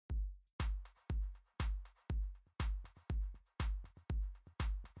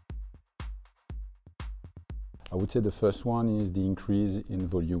I would say the first one is the increase in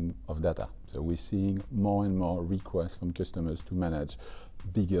volume of data. So we're seeing more and more requests from customers to manage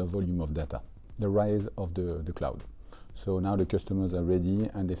bigger volume of data. The rise of the cloud. So now the customers are ready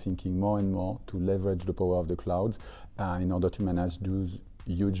and they're thinking more and more to leverage the power of the cloud in order to manage those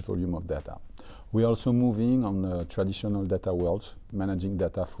huge volume of data. We're also moving on the traditional data world, managing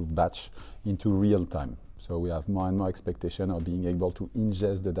data through batch into real time. So we have more and more expectation of being able to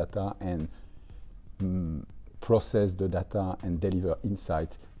ingest the data and process the data and deliver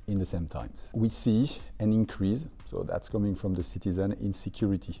insight in the same times. We see an increase, so that's coming from the citizen, in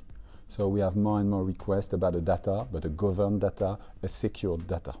security. So we have more and more requests about the data, but a governed data, a secured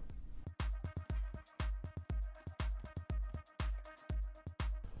data.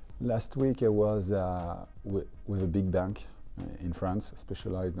 Last week I was with a big bank in France,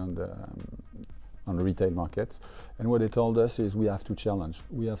 specialized on the retail markets, and what they told us is we have to challenge.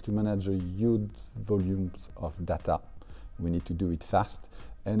 We have to manage a huge volumes of data. We need to do it fast,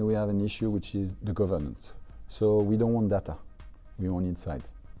 and we have an issue which is the governance. So we don't want data, we want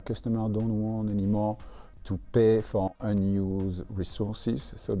insights. Customers don't want anymore to pay for unused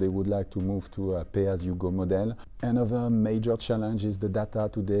resources, so they would like to move to a pay-as-you-go model. Another major challenge is the data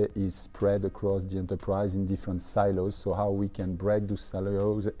today is spread across the enterprise in different silos, so how we can break those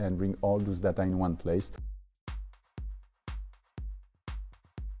silos and bring all those data in one place.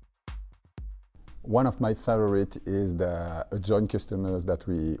 One of my favorite is the joint customers that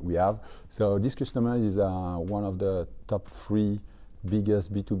we have. So this customer is one of the top 3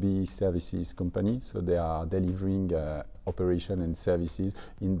 biggest B2B services company. So they are delivering operation and services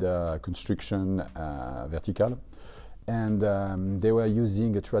in the construction vertical. And they were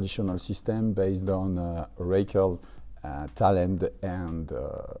using a traditional system based on Oracle, Talend and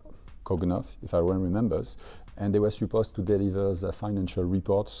Cognos, if everyone remembers. And they were supposed to deliver the financial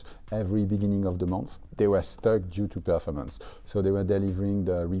reports every beginning of the month. They were stuck due to performance. So they were delivering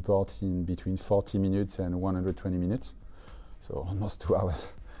the reports in between 40 minutes and 120 minutes. So almost 2 hours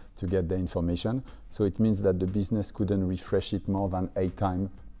to get the information. So it means that the business couldn't refresh it more than 8 times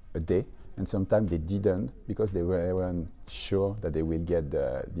a day. And sometimes they didn't because they weren't sure that they will get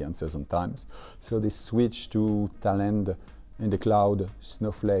the answers on time. So they switched to Talend in the cloud,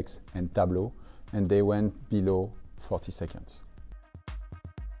 Snowflake and Tableau, and they went below 40 seconds.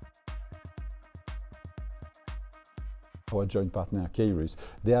 Our joint partner, Keirus,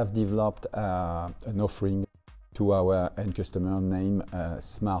 they have developed an offering to our end customer named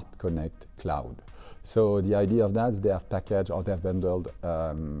Smart Connect Cloud. So the idea of that is they have packaged or they have bundled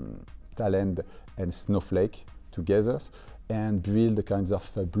Talend and Snowflake together and build the kinds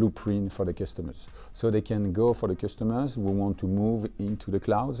of blueprint for the customers. So they can go for the customers who want to move into the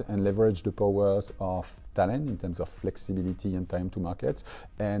clouds and leverage the powers of Talend in terms of flexibility and time to market,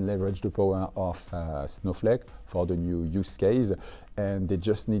 and leverage the power of Snowflake for the new use case. And they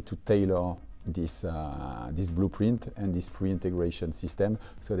just need to tailor this blueprint and this pre-integration system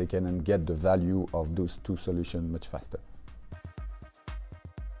so they can get the value of those 2 solutions much faster.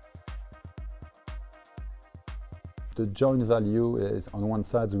 The joint value is, on one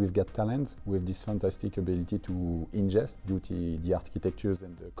side, we've got Talend with this fantastic ability to ingest due to the architectures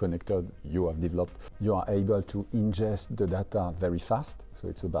and the connector you have developed. You are able to ingest the data very fast, so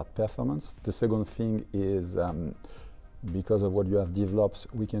it's about performance. The second thing is because of what you have developed,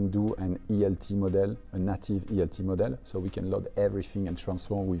 we can do an ELT model, a native ELT model, so we can load everything and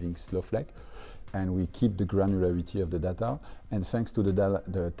transform within Snowflake, and we keep the granularity of the data. And thanks to the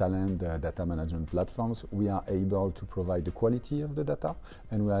Talend data management platforms, we are able to provide the quality of the data,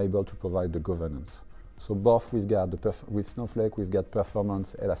 and we are able to provide the governance. So both with Snowflake, we've got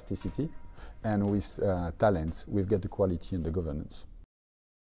performance elasticity, and with Talend, we've got the quality and the governance.